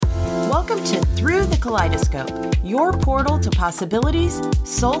Kaleidoscope, your portal to possibilities,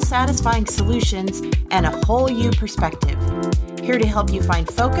 soul-satisfying solutions, and a whole you perspective. Here to help you find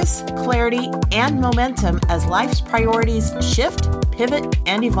focus, clarity, and momentum as life's priorities shift, pivot,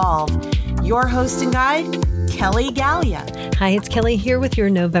 and evolve. Your host and guide, Kelly Gallia. Hi, it's Kelly here with your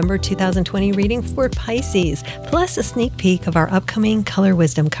November 2020 reading for Pisces, plus a sneak peek of our upcoming Color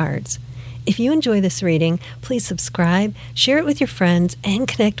Wisdom cards. If you enjoy this reading, please subscribe, share it with your friends, and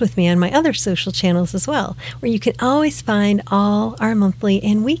connect with me on my other social channels as well, where you can always find all our monthly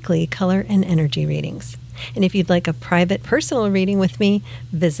and weekly color and energy readings. And if you'd like a private personal reading with me,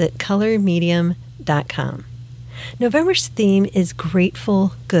 visit colormedium.com. November's theme is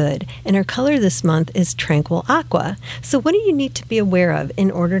Grateful Good, and our color this month is Tranquil Aqua. So what do you need to be aware of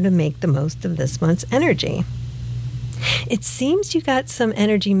in order to make the most of this month's energy? It seems you got some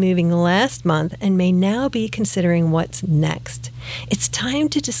energy moving last month and may now be considering what's next. It's time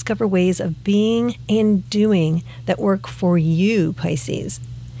to discover ways of being and doing that work for you, Pisces.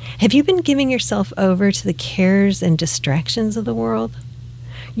 Have you been giving yourself over to the cares and distractions of the world?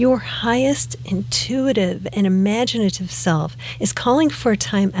 Your highest intuitive and imaginative self is calling for a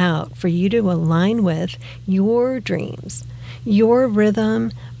time out for you to align with your dreams, your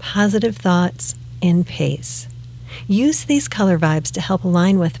rhythm, positive thoughts, and pace. Use these color vibes to help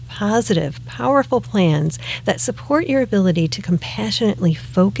align with positive, powerful plans that support your ability to compassionately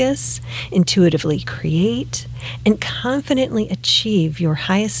focus, intuitively create, and confidently achieve your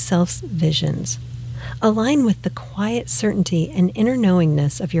highest self's visions. Align with the quiet certainty and inner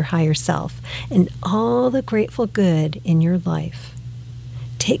knowingness of your higher self and all the grateful good in your life.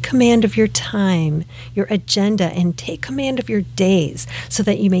 Take command of your time, your agenda, and take command of your days so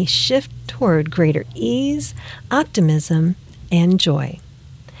that you may shift toward greater ease, optimism, and joy.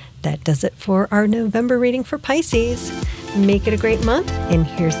 That does it for our November reading for Pisces. Make it a great month, and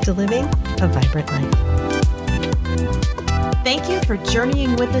here's to living a vibrant life. Thank you for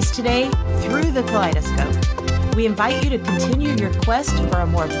journeying with us today through the Kaleidoscope. We invite you to continue your quest for a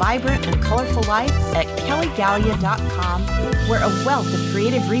more vibrant and colorful life at kellygallia.com, where a wealth of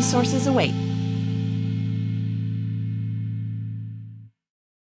creative resources await.